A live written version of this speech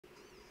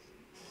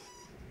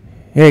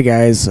Hey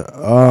guys,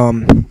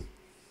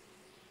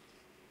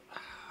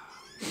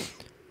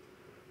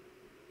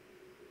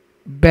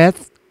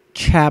 Beth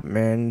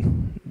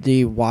Chapman,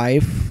 the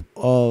wife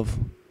of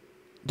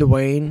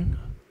Dwayne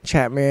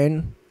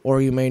Chapman,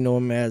 or you may know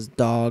him as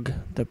Dog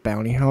the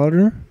Bounty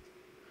Hunter,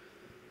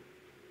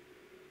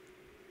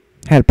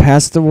 had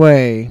passed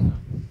away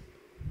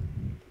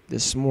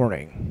this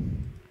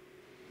morning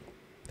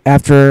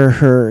after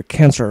her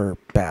cancer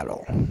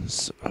battle.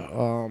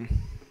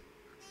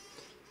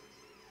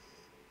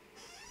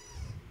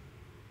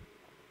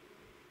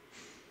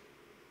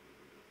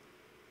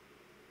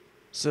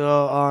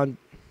 So on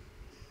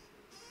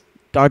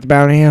Dog the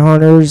Bounty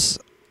Hunter's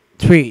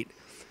tweet,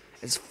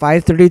 it's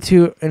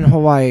 5:32 in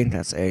Hawaii.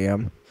 That's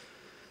a.m.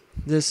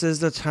 This is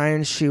the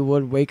time she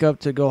would wake up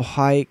to go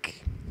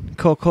hike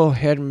Cocoa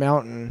Head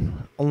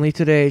Mountain. Only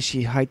today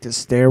she hiked the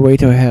stairway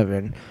to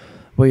heaven.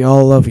 We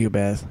all love you,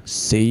 Beth.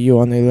 See you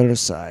on the other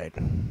side.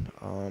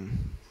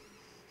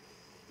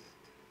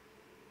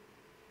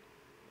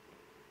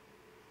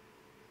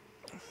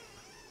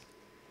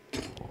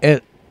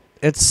 It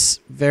it's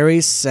very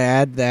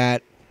sad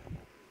that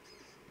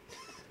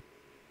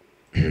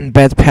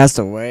Beth passed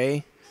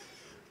away,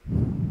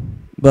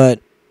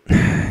 but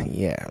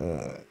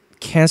yeah,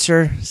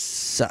 cancer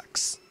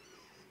sucks.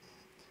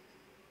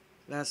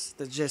 That's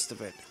the gist of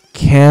it.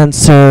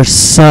 Cancer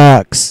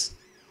sucks.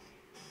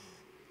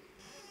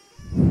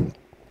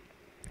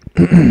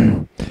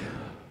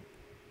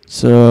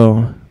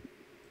 So,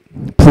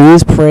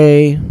 please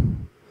pray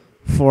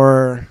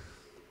for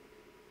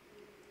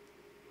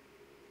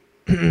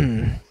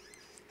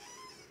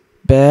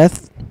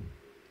Beth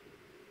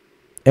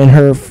and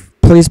her.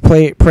 Please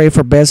pray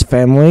for Beth's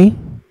family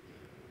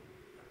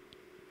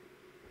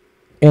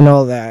and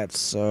all that.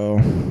 So,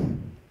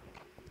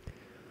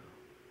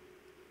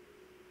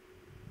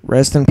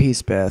 rest in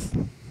peace, Beth.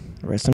 Rest in